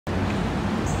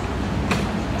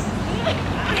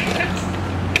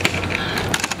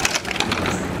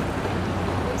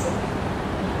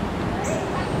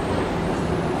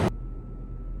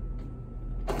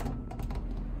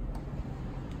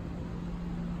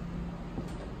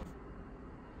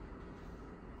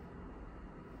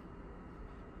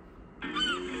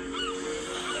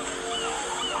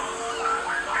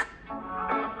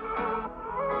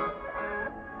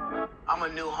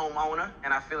owner,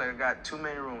 and I feel like I got too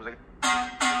many rooms.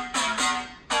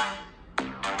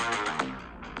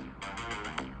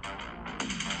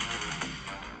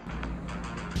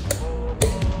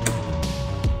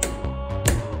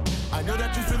 I know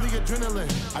that you feel the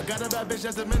adrenaline. I got a bad bitch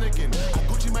that's Dominican. I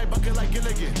Gucci my bucket like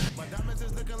Gilligan. My diamonds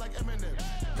is looking like Eminem.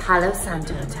 Palo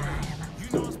Santo time.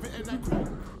 You know I'm spitting that crap.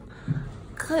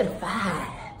 Good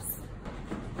vibes.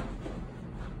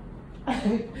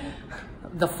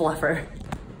 The fluffer.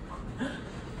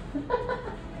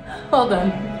 Hold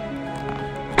on.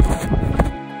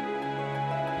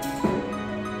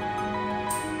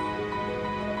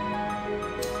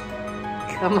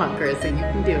 Come on, Karissa, you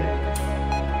can do it.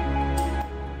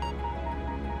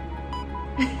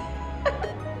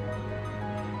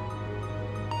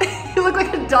 You look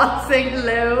like a dog saying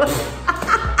hello.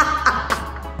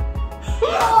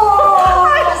 Oh,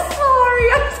 I'm sorry.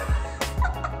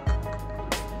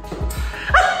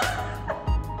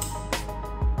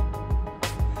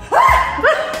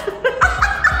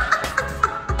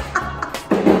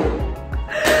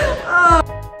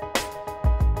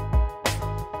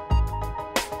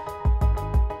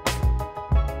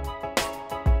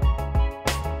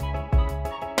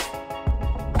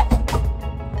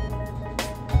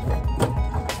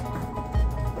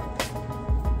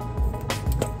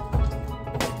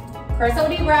 Karissa,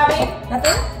 what are you grabbing?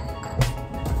 Nothing?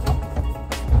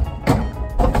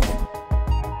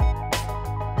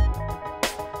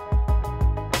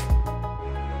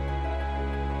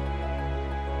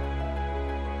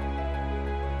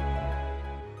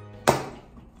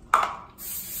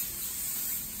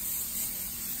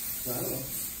 Wow.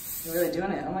 You're really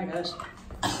doing it. Oh my gosh.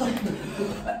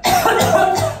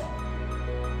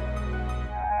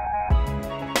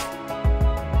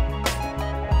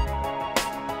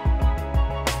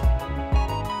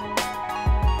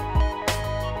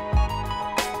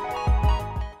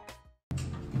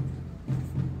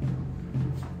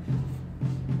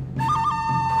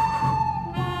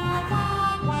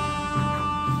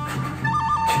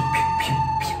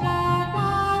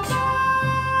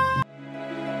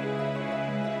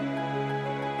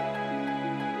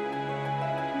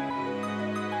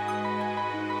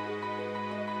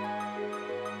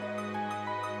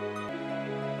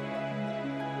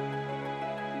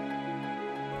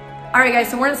 All right, guys,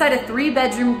 so we're inside a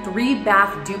 3-bedroom,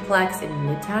 3-bath duplex in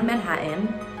Midtown Manhattan.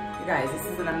 You guys, this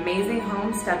is an amazing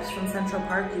home, steps from Central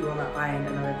Park. You will not find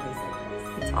another place like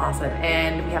this. It's awesome,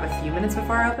 and we have a few minutes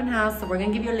before our open house, so we're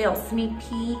gonna give you a little sneak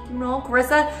peek. You know,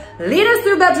 Karissa, lead us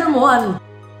through bedroom 1.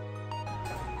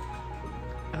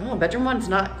 Oh, bedroom 1's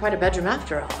not quite a bedroom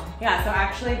after all. Yeah, so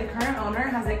actually the current owner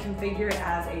has it configured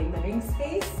as a living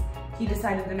space. He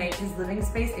decided to make his living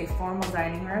space a formal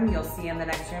dining room. You'll see in the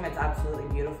next room, it's absolutely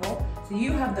beautiful. So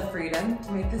you have the freedom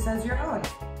to make this as your own.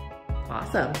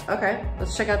 Awesome. Okay,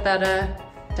 let's check out that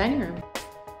dining room.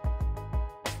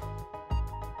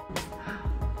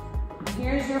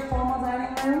 Here's your formal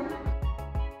dining room.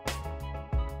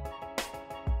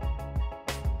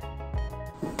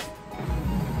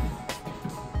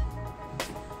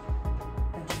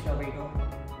 Don't you feel regal?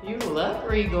 You look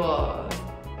regal.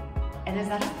 And is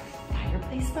that a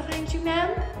fireplace behind you, ma'am?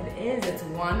 It is. It's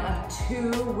one of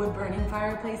 2 wood-burning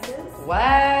fireplaces.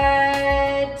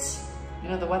 What? You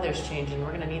know, the weather's changing.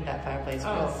 We're gonna need that fireplace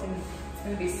real soon. It's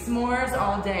gonna be s'mores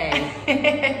all day.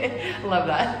 Love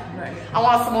that. Right. I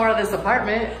want some more of this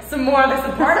apartment. Some more of this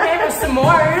apartment or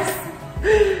s'mores.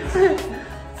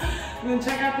 You wanna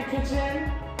check out the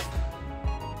kitchen?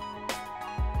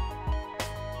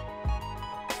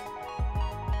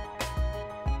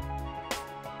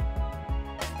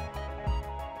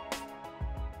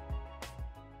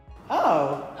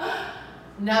 Oh.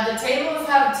 Now the tables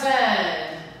have 10.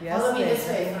 Yes, Follow me they this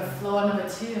way for floor number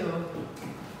 2.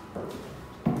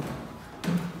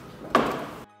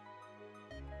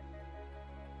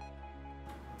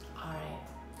 Alright.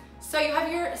 So you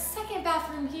have your second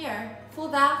bathroom here. Full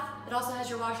bath. It also has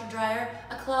your washer dryer,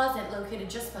 a closet located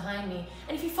just behind me.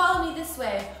 And if you follow me this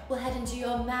way, we'll head into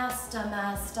your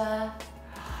master.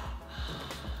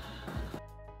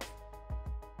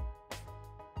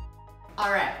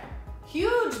 Alright.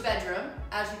 Huge bedroom,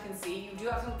 as you can see. You do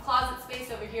have some closet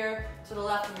space over here to the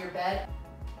left of your bed.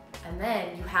 And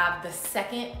then you have the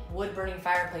second wood-burning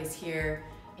fireplace here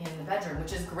in the bedroom,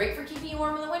 which is great for keeping you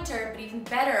warm in the winter, but even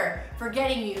better for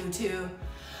getting you to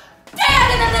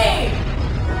stand in the lane!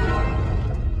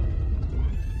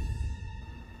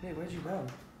 Wait, where'd you go?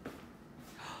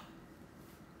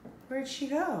 Where'd she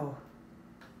go?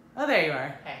 Oh, there you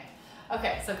are. Okay.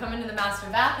 Okay, so come into the master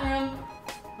bathroom.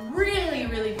 Really,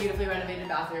 really beautifully renovated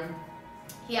bathroom.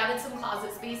 He added some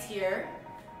closet space here.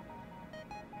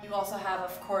 You also have,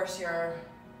 of course, your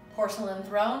porcelain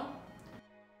throne.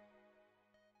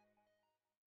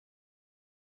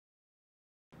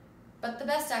 But the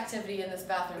best activity in this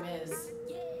bathroom is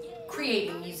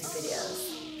creating music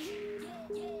videos.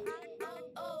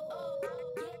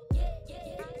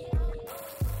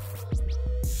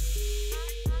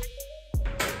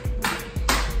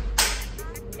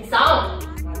 It's on!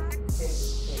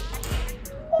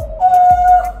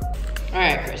 All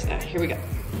right, Karissa, here we go.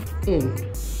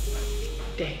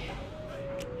 Day.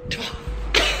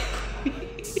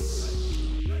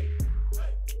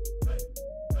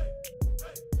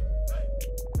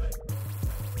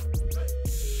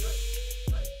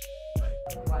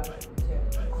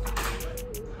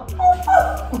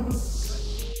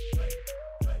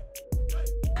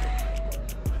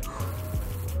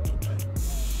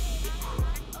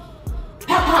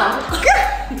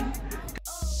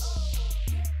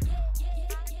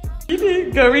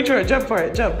 Go reach for it, jump for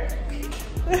it, jump.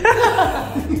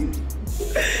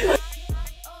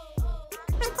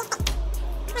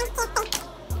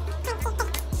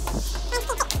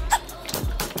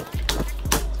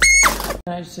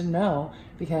 I just didn't know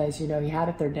because, you know, he had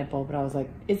a third nipple, but I was like,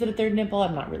 is it a third nipple?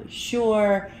 I'm not really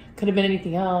sure. Could have been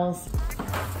anything else.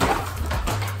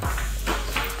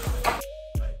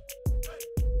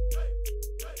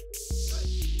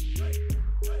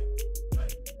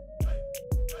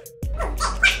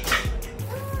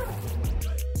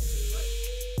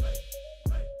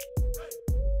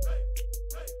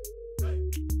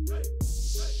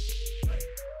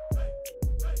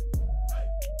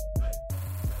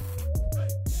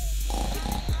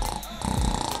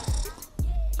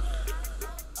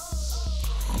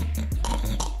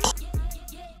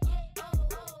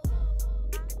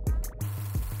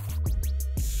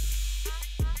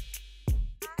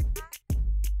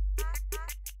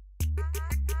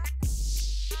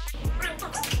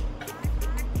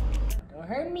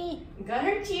 Hurt me. I'm gonna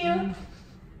hurt you.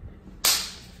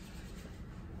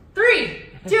 3,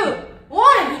 2,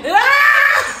 1.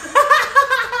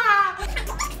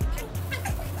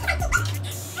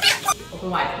 Open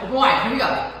wide. Open wide. Here we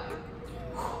go.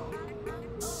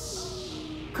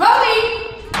 Cody.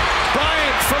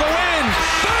 Bryant for the win.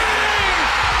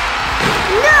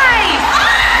 Nice.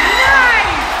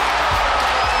 Nice.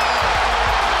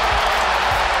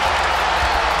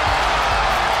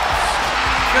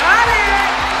 Got it.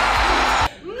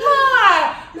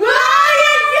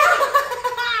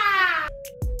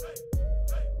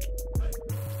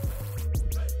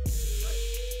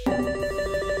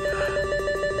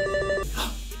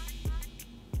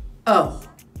 Oh.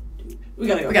 We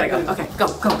gotta go. Okay,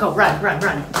 go,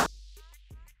 run.